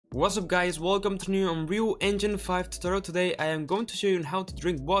What's up guys, welcome to new Unreal Engine 5 tutorial. Today I am going to show you how to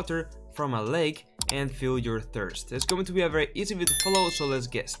drink water from a lake and feel your thirst. It's going to be a very easy video to follow, so let's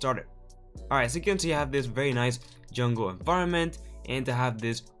get started. Alright, so you can see I have this very nice jungle environment and I have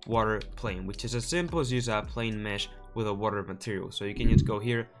this water plane, which is as simple as use a plain mesh with a water material. So you can just go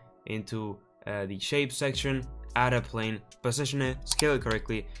here into the shape section, add a plane, position it, scale it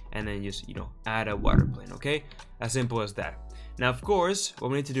correctly, and then just add a water plane. Okay, as simple as that. Now of course what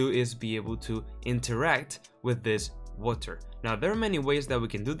we need to do is be able to interact with this water. Now there are many ways that we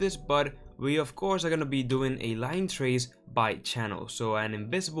can do this, but we of course are going to be doing a line trace by channel. So an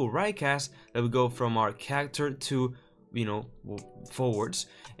invisible right cast that will go from our character to forwards,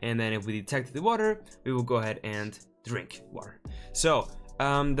 and then if we detect the water we will go ahead and drink water. So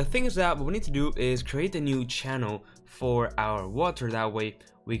the thing is that what we need to do is create a new channel for our water. That way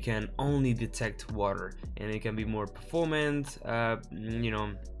we can only detect water and it can be more performant,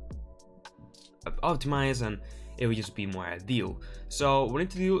 optimized, and it will just be more ideal. So what we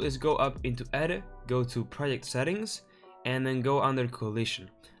need to do is go up into edit, go to project settings, and then go under collision.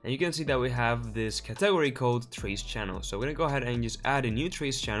 And you can see that we have this category called trace channel. So we're gonna go ahead and just add a new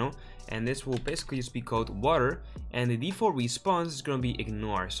trace channel, and this will basically just be called water, and the default response is gonna be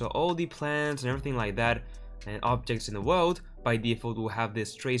ignore. So all the plants and everything like that and objects in the world by default will have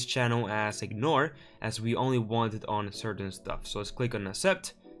this trace channel as ignore, as we only want it on certain stuff. So let's click on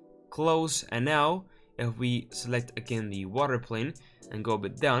accept, close, and now if we select again the water plane and go a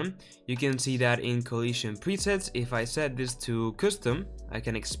bit down, you can see that in collision presets, if I set this to custom, I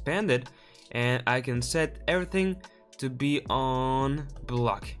can expand it and I can set everything to be on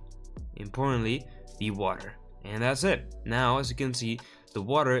block, importantly the water, and that's it. Now as you can see, the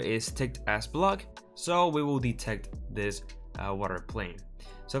water is ticked as block, so we will detect this water plane.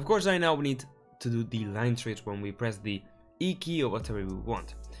 So of course right now we need to do the line trace when we press the E key or whatever we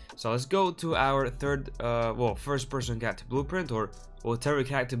want. So let's go to our first person character blueprint, or whatever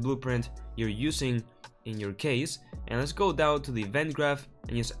character blueprint you're using in your case, and let's go down to the event graph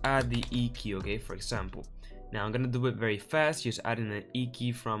and just add the E key, okay, for example. Now I'm gonna do it very fast, just adding an E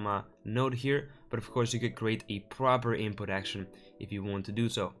key from a node here, but of course you could create a proper input action if you want to do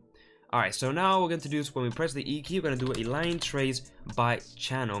so. Alright, so now what we're going to do is when we press the E key, we're going to do a line trace by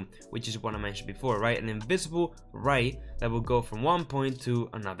channel, which is what I mentioned before, right? An invisible right that will go from one point to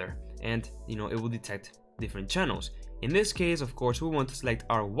another, and it will detect different channels. In this case, of course, we want to select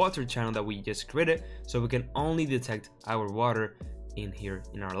our water channel that we just created, so we can only detect our water in here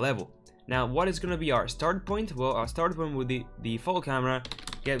in our level. Now, what is going to be our start point? Well, our start point will be the default camera,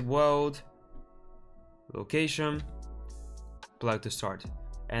 get world, location, plug to start.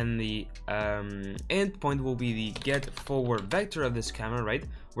 And the end point will be the get forward vector of this camera, right,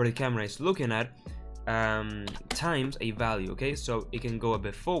 where the camera is looking at, times a value. Okay, so it can go a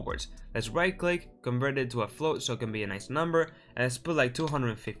bit forwards. Let's right click, convert it to a float so it can be a nice number, and let's put like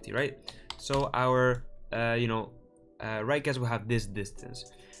 250, right? So our right cast will have this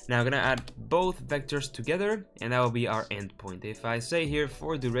distance. Now I'm gonna add both vectors together, and that will be our end point. If I say here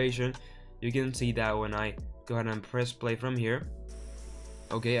for duration, you can see that when I go ahead and press play from here,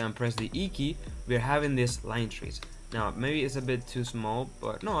 okay, and press the E key, we're having this line trace. Now maybe it's a bit too small,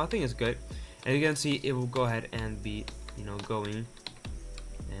 but no, I think it's good. And you can see it will go ahead and be going,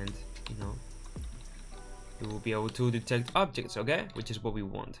 and it will be able to detect objects, okay, which is what we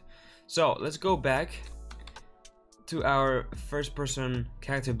want. So let's go back to our first person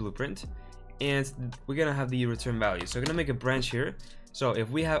character blueprint, and we're gonna have the return value. So we're gonna make a branch here. So if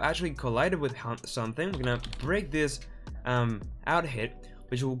we have actually collided with something, we're gonna break this out hit,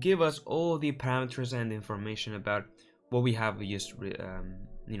 which will give us all the parameters and information about what we have just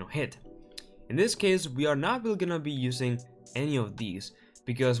hit. In this case, we are not really gonna be using any of these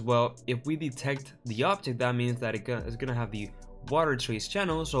because, well, if we detect the object, that means that it's gonna have the water trace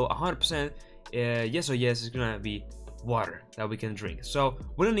channel. So 100% yes or yes is gonna be water that we can drink. So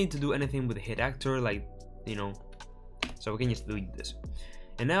we don't need to do anything with the hit actor, like so we can just delete this.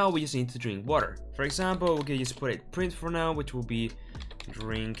 And now we just need to drink water. For example, we can just put it print for now, which will be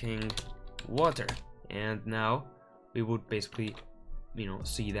drinking water. And now we would basically,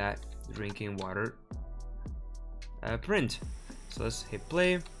 see that drinking water print. So let's hit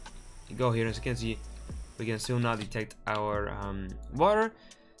play. You go here, as you can see, we can still not detect our water.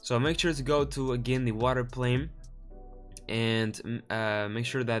 So make sure to go to again the water plane and make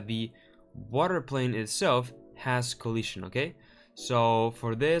sure that the water plane itself has collision. Okay. So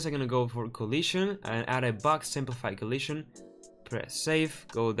for this, I'm gonna go for collision and add a box simplify collision. Press save,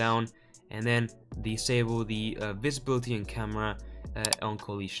 go down, and then disable the visibility and camera on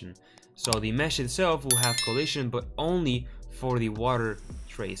collision. So the mesh itself will have collision, but only for the water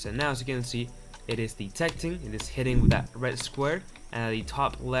trace. And now, as you can see, it is detecting, it is hitting with that red square, and at the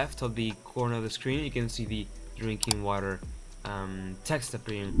top left of the corner of the screen you can see the drinking water text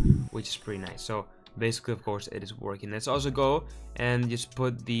appearing, which is pretty nice. So basically, of course, it is working. Let's also go and just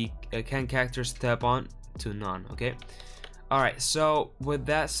put the can character step on to none. Okay, alright, so with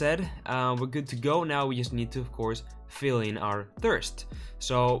that said, we're good to go. Now we just need to, of course, fill in our thirst.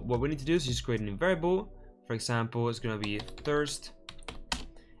 So what we need to do is just create a new variable. For example, it's gonna be thirst,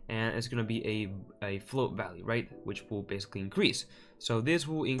 and it's gonna be a float value, right, which will basically increase. So this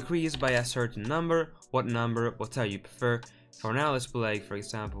will increase by a certain number. What number, whatever you prefer. For now, let's put, like, for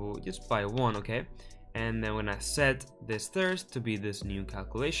example, just by 1. Okay, and then we're gonna set this thirst to be this new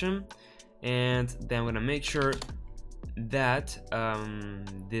calculation, and then we're gonna make sure that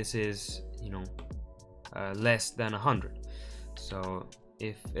this is, you know, less than 100. So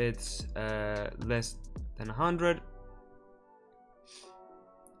if it's less than 100,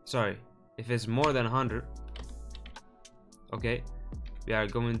 sorry, if it's more than 100, okay, we are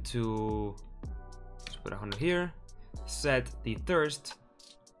going to just put 100 here, set the thirst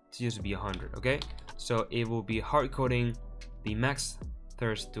to just be 100. Okay, so it will be hard coding the max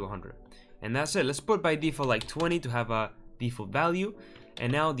thirst to 100, and that's it. Let's put by default like 20 to have a default value.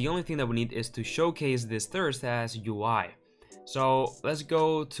 And now the only thing that we need is to showcase this thirst as UI. So let's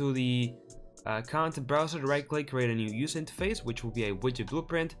go to the content browser, right click, create a new user interface, which will be a widget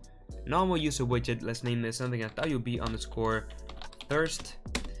blueprint. Normal user widget, let's name this something as WB_thirst.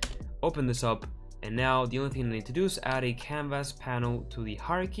 Open this up, and now the only thing we need to do is add a canvas panel to the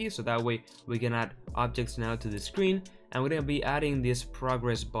hierarchy, so that way we can add objects now to the screen, and we're going to be adding this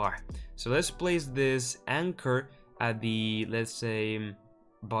progress bar. So let's place this anchor at the, let's say,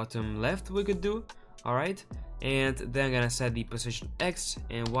 bottom left, we could do. Alright, and then I'm gonna set the position X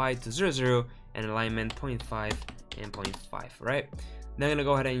and Y to 0, 0, and alignment 0.5 and 0.5. Right, then I'm gonna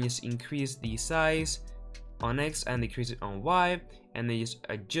go ahead and just increase the size on X and decrease it on Y, and then just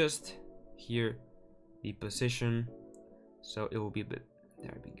adjust here the position so it will be a bit,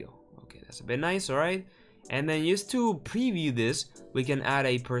 there we go. Okay, that's a bit nice. Alright, and then just to preview this, we can add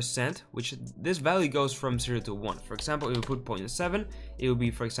a %, which this value goes from 0 to 1. For example, if we put 0.7, it will be,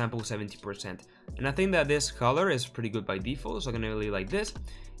 for example, 70%. And I think that this color is pretty good by default, so I'm gonna really like this.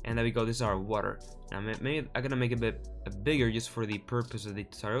 And there we go, this is our water. Now maybe I'm gonna make it a bit bigger just for the purpose of the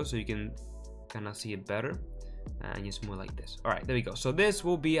tutorial, so you can kind of see it better, and just move like this. Alright, there we go. So this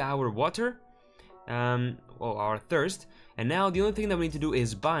will be our water, or our thirst. And now the only thing that we need to do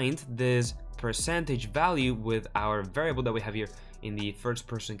is bind this percentage value with our variable that we have here in the first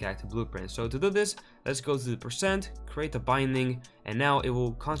person character blueprint. So to do this, let's go to the %, create a binding, and now it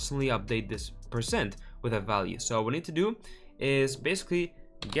will constantly update this % with a value. So what we need to do is basically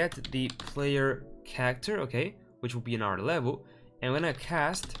get the player character, okay, which will be in our level, and we're gonna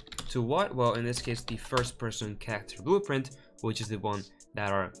cast to what? Well, in this case, the first person character blueprint, which is the one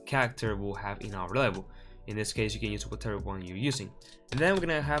that our character will have in our level. In this case, you can use whatever one you're using. And then we're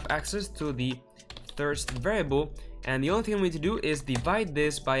gonna have access to the thirst variable, and the only thing we need to do is divide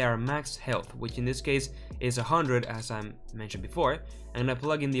this by our max health, which in this case is 100, as I mentioned before. I'm gonna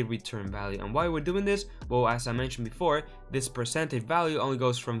plug in the return value. And why we're doing this? Well, as I mentioned before, this percentage value only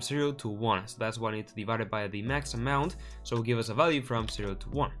goes from 0 to 1, so that's why I need to divide it by the max amount, so it will give us a value from 0 to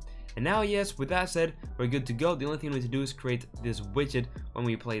 1. And now, yes, with that said, we're good to go. The only thing we need to do is create this widget when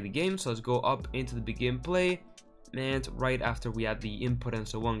we play the game. So let's go up into the begin play, and right after we add the input and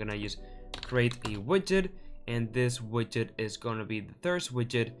so on, I'm gonna just create a widget, and this widget is gonna be the thirst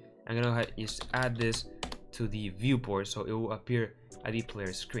widget. I'm gonna go ahead and just add this to the viewport so it will appear at the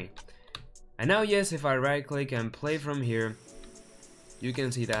player screen. And now, yes, if I right click and play from here, you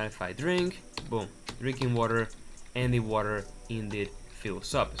can see that if I drink, boom, drinking water, and the water indeed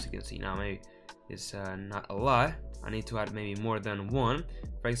fills up. As you can see now, maybe it's not a lot. I need to add maybe more than 1.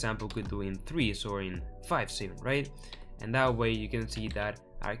 For example, could do in 3s or in 5s even, right? And that way you can see that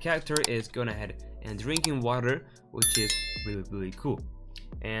our character is going ahead and drinking water, which is really, really cool.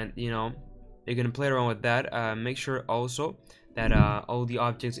 And you know, you're gonna play around with that. Make sure also that all the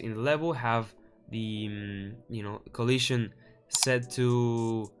objects in the level have the you know, collision set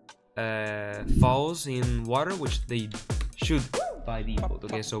to false in water, which they should by default.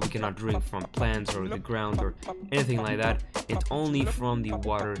 Okay, so we cannot drink from plants or the ground or anything like that. It's only from the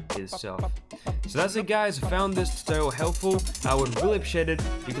water itself. So that's it, guys. I found this tutorial helpful. I would really appreciate it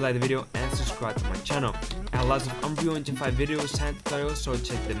if you could like the video and subscribe to my channel. I have lots of Unreal Engine 5 videos and tutorials, so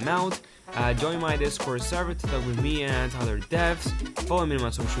check them out. Join my Discord server to talk with me and other devs. Follow me on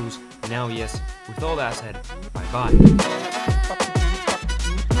my socials. Now, yes, with all that said, bye bye.